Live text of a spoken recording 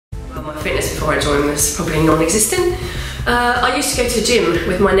My fitness before I joined was probably non-existent. I used to go to the gym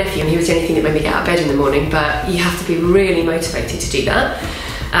with my nephew and he was the only thing that made me get out of bed in the morning, but you have to be really motivated to do that.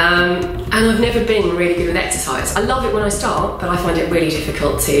 And I've never been really good with exercise. I love it when I start, but I find it really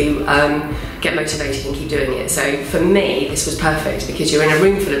difficult to get motivated and keep doing it. So for me, this was perfect because you're in a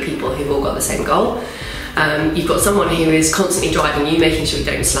room full of people who've all got the same goal. You've got someone who is constantly driving you, making sure you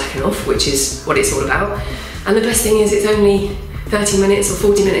don't slacken off, which is what it's all about. And the best thing is it's only 30 minutes or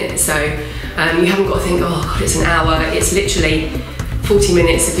 40 minutes, so you haven't got to think, oh God, it's an hour. It's literally 40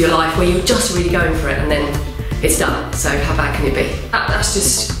 minutes of your life where you're just really going for it and then it's done. So how bad can it be? That's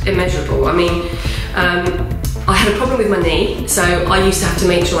just immeasurable. I mean, I had a problem with my knee, so I used to have to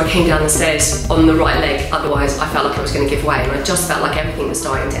make sure I came down the stairs on the right leg, otherwise I felt like I was going to give way, and I just felt like everything was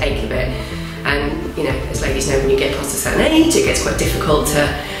starting to ache a bit. And you know, as ladies know, when you get past a certain age, it gets quite difficult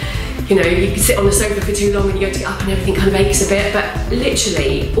to, you know, you can sit on the sofa for too long and you go to get up and everything kind of aches a bit, but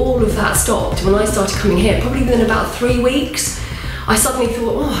literally all of that stopped when I started coming here, probably within about 3 weeks. I suddenly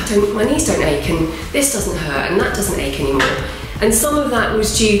thought, oh, my knees don't ache and this doesn't hurt and that doesn't ache anymore. And some of that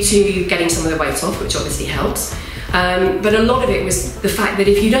was due to getting some of the weight off, which obviously helps. But a lot of it was the fact that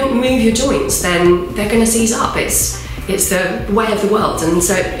if you don't move your joints, then they're going to seize up. It's the way of the world, and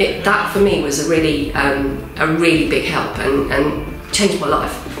so that for me was a really big help and changed my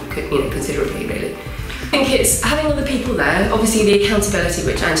life, you know, considerably, really. I think it's having other people there. Obviously, the accountability,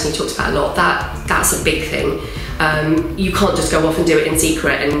 which Anthony talks about a lot, that's a big thing. You can't just go off and do it in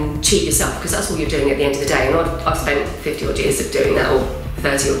secret and cheat yourself, because that's all you're doing at the end of the day. And I've spent 50 odd years of doing that, or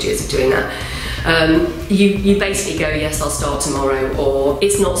 30 odd years of doing that. You basically go, yes, I'll start tomorrow, or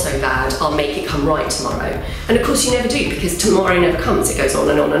it's not so bad, I'll make it come right tomorrow. And of course you never do, because tomorrow never comes, it goes on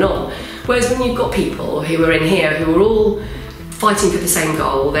and on and on. Whereas when you've got people who are in here who are all fighting for the same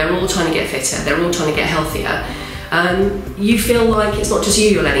goal, they're all trying to get fitter, they're all trying to get healthier, you feel like it's not just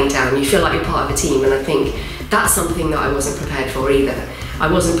you're letting down, you feel like you're part of a team, and I think that's something that I wasn't prepared for either.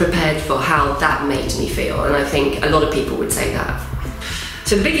 I wasn't prepared for how that made me feel, and I think a lot of people would say that.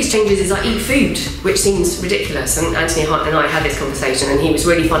 So the biggest changes is I eat food, which seems ridiculous, and Anthony and I had this conversation, and he was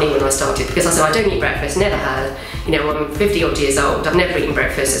really funny when I started, because I said, I don't eat breakfast, never had, you know, I'm 50 odd years old, I've never eaten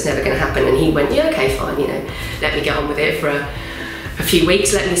breakfast, it's never going to happen. And he went, yeah, okay, fine, you know, let me get on with it for a few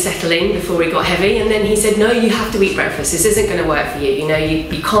weeks, let me settle in before we got heavy. And then he said, no, you have to eat breakfast, this isn't going to work for you, you know,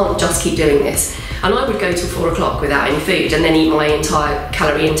 you can't just keep doing this. And I would go till 4 o'clock without any food and then eat my entire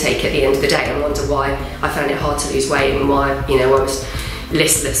calorie intake at the end of the day and wonder why I found it hard to lose weight and why, you know, I was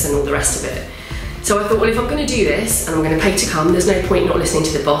listless and all the rest of it. So I thought, well, if I'm going to do this and I'm going to pay to come, there's no point not listening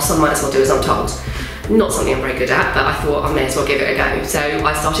to the boss, I might as well do as I'm told. Not something I'm very good at, but I thought I may as well give it a go. So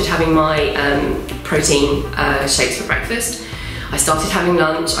I started having my protein shakes for breakfast. I started having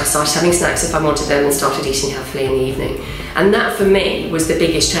lunch, I started having snacks if I wanted them, and started eating healthily in the evening. And that for me was the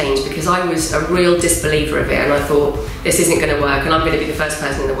biggest change, because I was a real disbeliever of it, and I thought, this isn't going to work and I'm going to be the first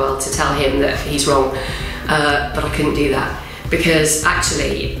person in the world to tell him that he's wrong. But I couldn't do that, because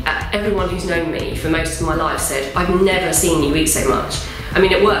actually everyone who's known me for most of my life said, I've never seen you eat so much. I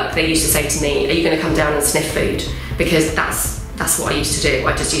mean, at work they used to say to me, are you going to come down and sniff food? Because that's what I used to do.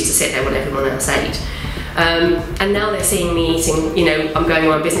 I just used to sit there when everyone else ate. And now they're seeing me eating, you know, I'm going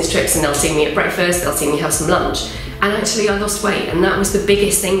on business trips and they'll see me at breakfast, they'll see me have some lunch. And actually I lost weight, and that was the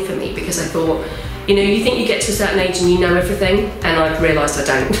biggest thing for me, because I thought, you know, you think you get to a certain age and you know everything, and I've realised I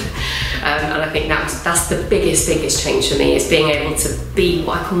don't. And I think that's the biggest change for me, is being able to be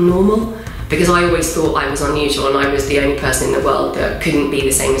what I call normal, because I always thought I was unusual and I was the only person in the world that couldn't be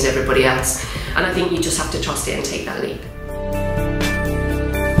the same as everybody else. And I think you just have to trust it and take that leap.